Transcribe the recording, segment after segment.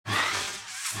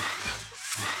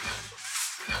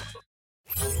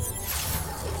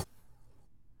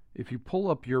If you pull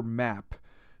up your map,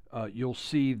 you'll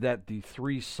see that the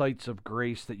three sites of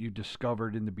grace that you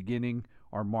discovered in the beginning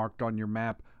are marked on your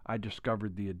map. I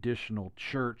discovered the additional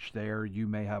church there. You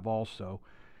may have also.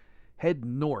 Head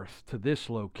north to this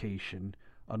location,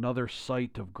 another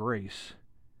site of grace.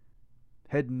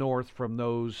 Head north from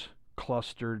those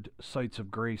clustered sites of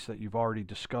grace that you've already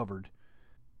discovered,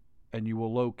 and you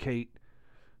will locate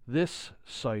this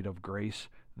site of grace.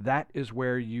 That is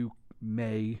where you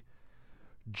may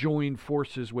join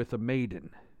forces with a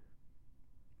maiden.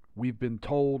 We've been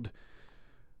told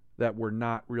that we're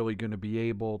not really going to be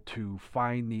able to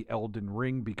find the Elden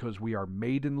Ring because we are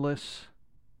maidenless,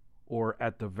 or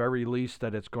at the very least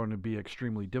that it's going to be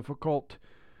extremely difficult.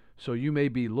 So you may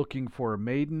be looking for a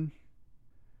maiden,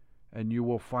 and you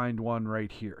will find one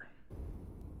right here.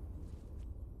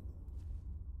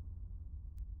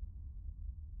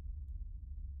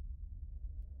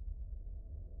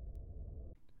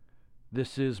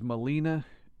 This is Melina,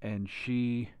 and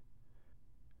she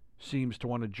seems to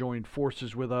want to join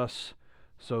forces with us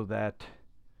so that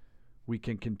we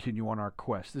can continue on our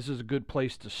quest. This is a good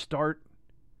place to start.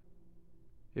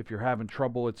 If you're having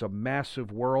trouble, it's a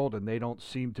massive world and they don't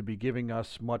seem to be giving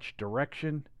us much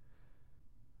direction.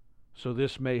 So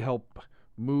this may help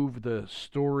move the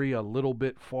story a little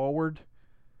bit forward,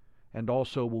 and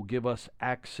also will give us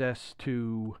access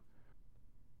to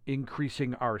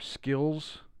increasing our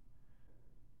skills,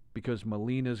 because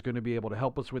Melina is going to be able to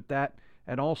help us with that.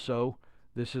 And also,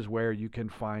 this is where you can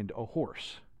find a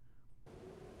horse.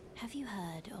 Have you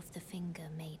heard of the Finger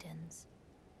Maidens?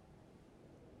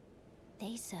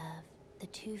 They serve the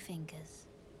two fingers,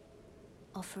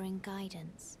 offering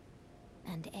guidance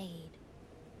and aid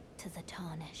to the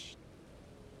tarnished.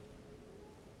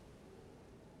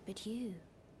 But you,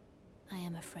 I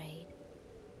am afraid,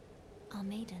 are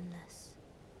maidenless.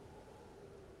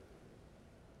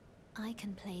 I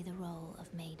can play the role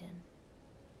of maiden,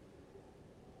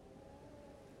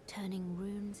 turning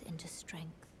runes into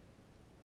strength